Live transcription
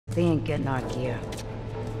They ain't getting our gear.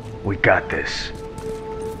 We got this.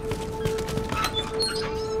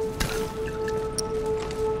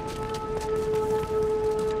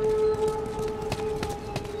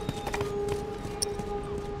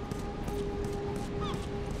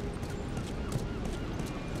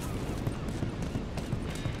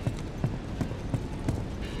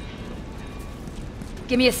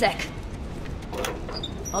 Give me a sec.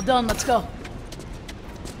 All done, let's go.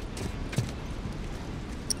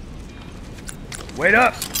 Wait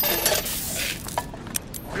up!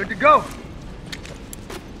 Good to go!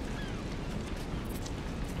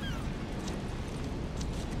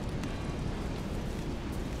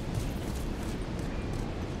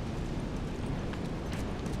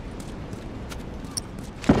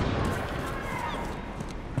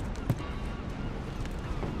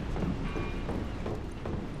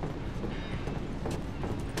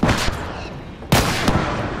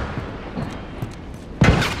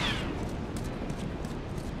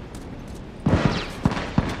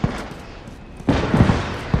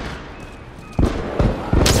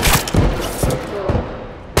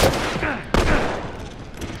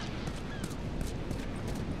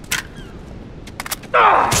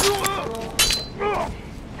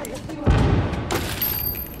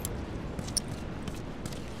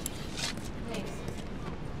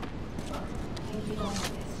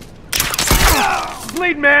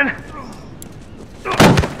 Bleed, man!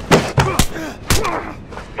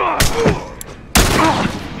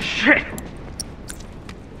 Shit!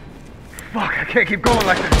 Fuck, I can't keep going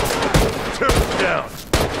like this. Turn it down.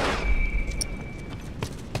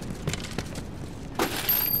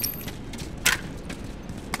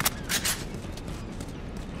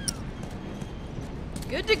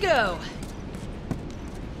 Good to go.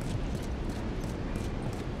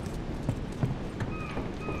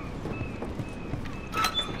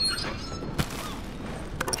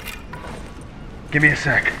 Give me a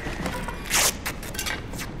sec.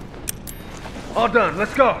 All done,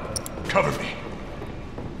 let's go. Cover me.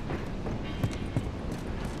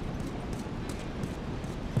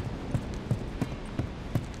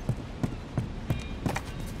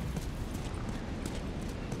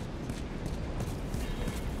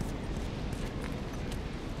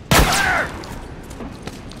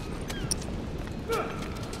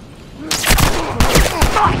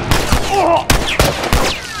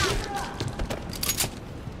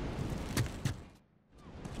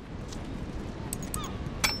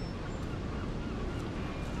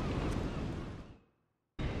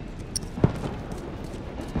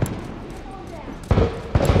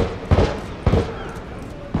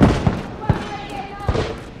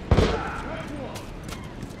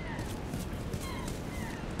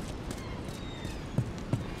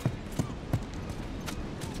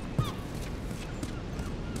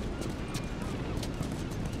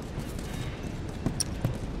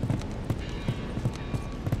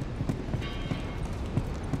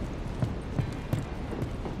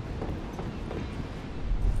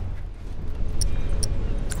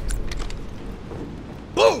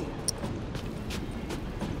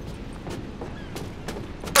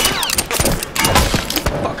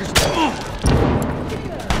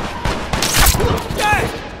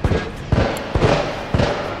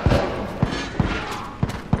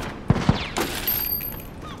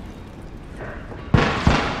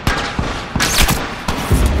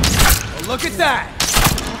 Look at that!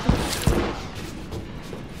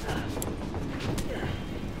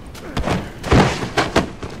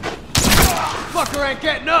 Fucker ain't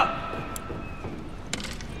getting up!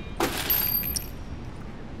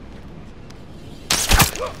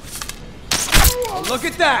 Oh, look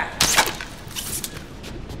at that!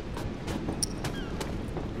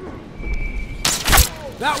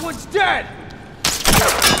 That one's dead!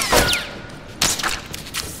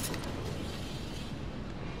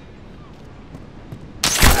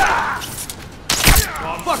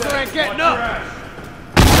 Fucker ain't getting up!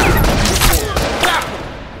 That one!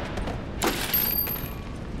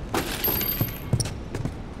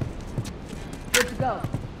 Good to go.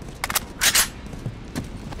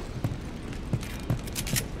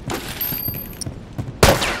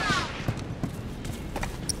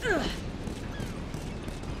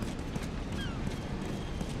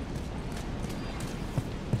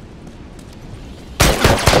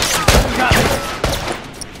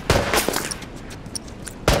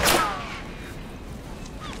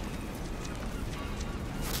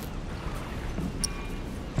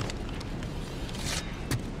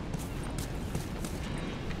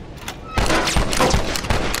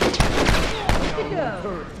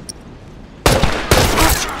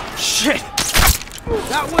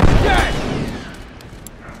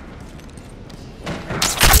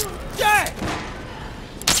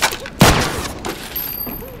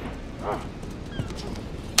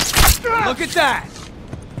 look at that!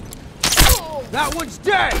 That one's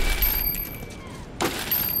dead!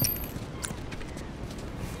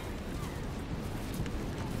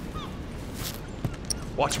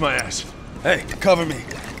 Watch my ass. Hey, cover me.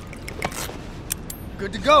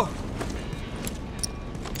 Good to go.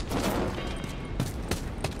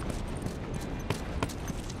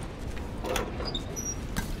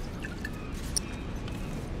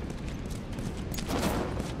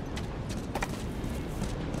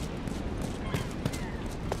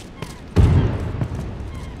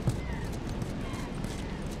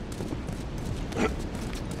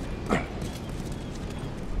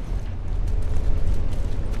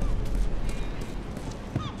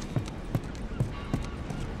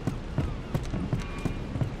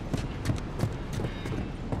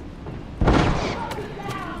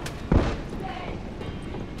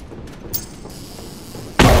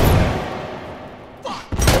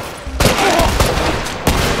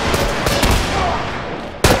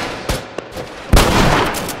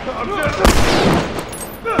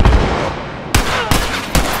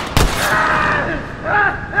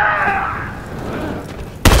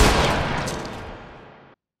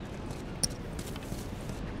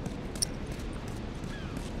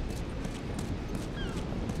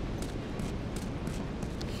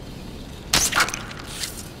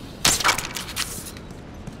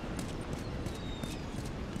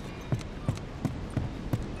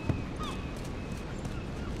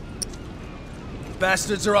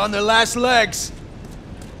 Bastards are on their last legs.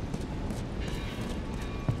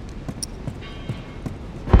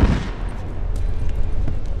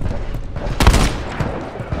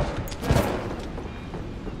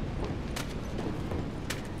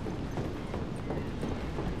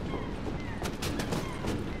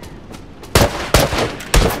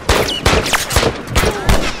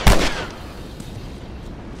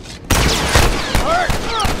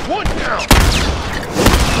 One down!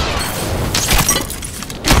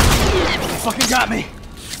 Fucking got me.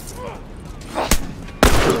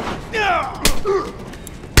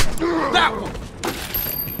 That one!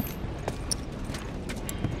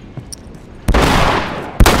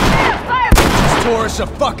 These tourists are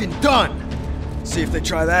fucking done! See if they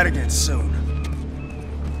try that again soon.